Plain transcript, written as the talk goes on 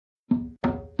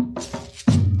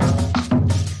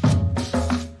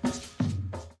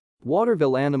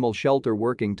Waterville Animal Shelter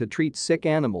working to treat sick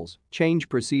animals, change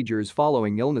procedures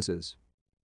following illnesses.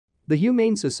 The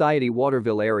Humane Society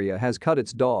Waterville Area has cut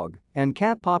its dog and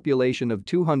cat population of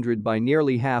 200 by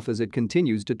nearly half as it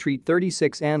continues to treat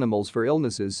 36 animals for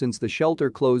illnesses since the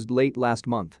shelter closed late last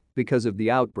month because of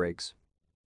the outbreaks.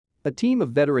 A team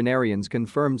of veterinarians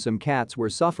confirmed some cats were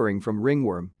suffering from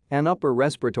ringworm and upper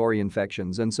respiratory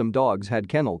infections and some dogs had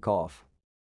kennel cough.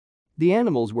 The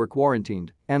animals were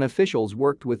quarantined, and officials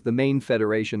worked with the Maine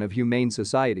Federation of Humane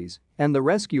Societies and the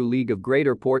Rescue League of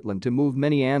Greater Portland to move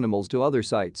many animals to other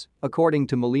sites, according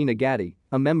to Malena Gatti,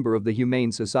 a member of the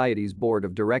Humane Society's board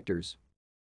of directors.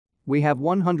 "We have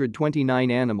 129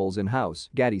 animals in-house,"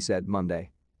 Gatti said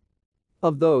Monday.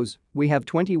 Of those, we have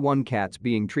 21 cats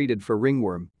being treated for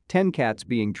ringworm, 10 cats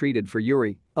being treated for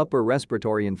URI, upper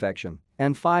respiratory infection,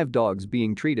 and 5 dogs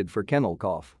being treated for kennel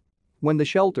cough. When the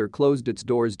shelter closed its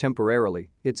doors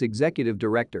temporarily, its executive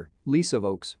director, Lisa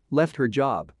Oakes, left her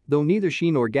job, though neither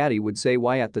she nor Gatti would say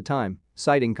why at the time,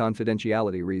 citing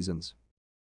confidentiality reasons.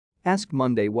 Asked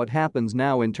Monday what happens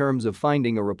now in terms of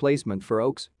finding a replacement for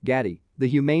Oakes, Gatti, the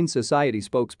Humane Society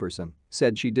spokesperson,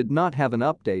 said she did not have an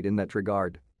update in that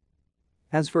regard.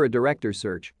 As for a director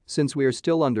search, since we are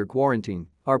still under quarantine,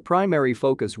 our primary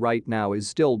focus right now is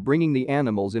still bringing the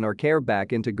animals in our care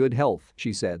back into good health,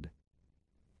 she said.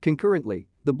 Concurrently,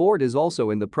 the board is also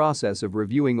in the process of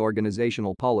reviewing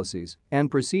organizational policies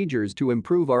and procedures to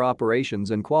improve our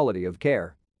operations and quality of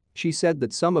care. She said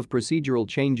that some of procedural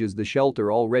changes the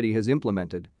shelter already has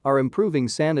implemented are improving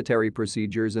sanitary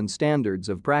procedures and standards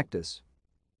of practice.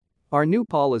 Our new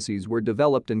policies were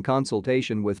developed in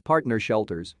consultation with partner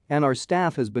shelters, and our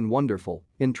staff has been wonderful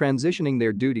in transitioning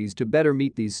their duties to better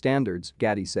meet these standards,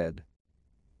 Gatti said.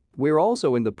 We're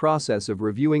also in the process of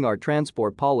reviewing our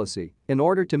transport policy in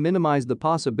order to minimize the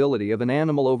possibility of an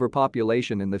animal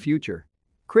overpopulation in the future.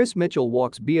 Chris Mitchell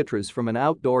walks Beatrice from an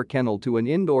outdoor kennel to an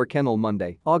indoor kennel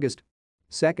Monday, August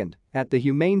 2nd, at the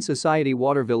Humane Society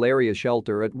Waterville Area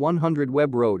Shelter at 100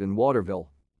 Webb Road in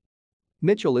Waterville.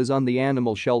 Mitchell is on the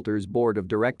animal shelter's board of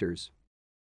directors.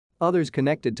 Others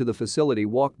connected to the facility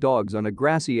walk dogs on a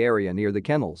grassy area near the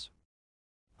kennels.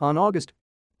 On August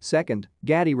 2nd,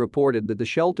 Gatti reported that the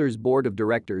shelter's board of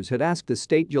directors had asked the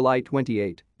state July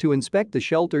 28 to inspect the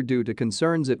shelter due to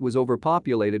concerns it was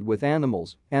overpopulated with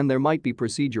animals and there might be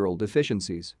procedural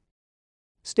deficiencies.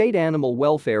 State Animal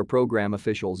Welfare Program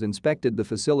officials inspected the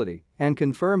facility and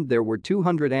confirmed there were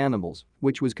 200 animals,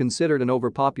 which was considered an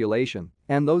overpopulation,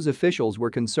 and those officials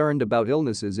were concerned about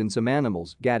illnesses in some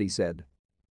animals, Gatti said.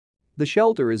 The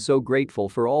shelter is so grateful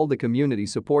for all the community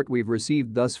support we've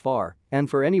received thus far and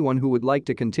for anyone who would like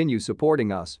to continue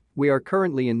supporting us. We are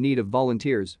currently in need of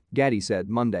volunteers, Gatti said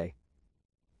Monday.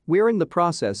 We're in the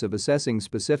process of assessing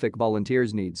specific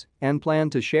volunteers' needs and plan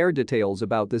to share details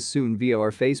about this soon via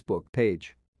our Facebook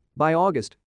page. By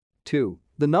August 2,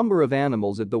 the number of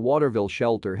animals at the Waterville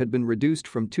shelter had been reduced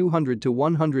from 200 to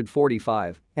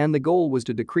 145, and the goal was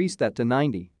to decrease that to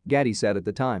 90, Gatti said at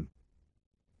the time.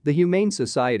 The Humane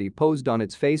Society posted on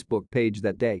its Facebook page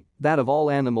that day that of all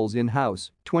animals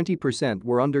in-house, 20%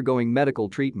 were undergoing medical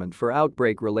treatment for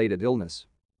outbreak-related illness.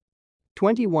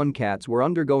 21 cats were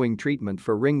undergoing treatment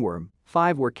for ringworm,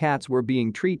 5 cats were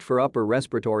being treated for upper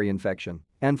respiratory infection,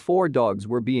 and 4 dogs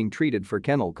were being treated for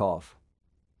kennel cough.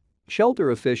 Shelter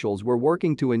officials were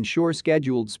working to ensure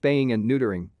scheduled spaying and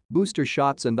neutering, booster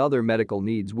shots and other medical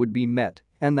needs would be met,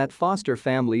 and that foster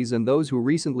families and those who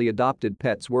recently adopted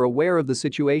pets were aware of the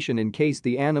situation in case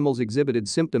the animals exhibited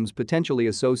symptoms potentially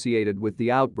associated with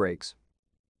the outbreaks.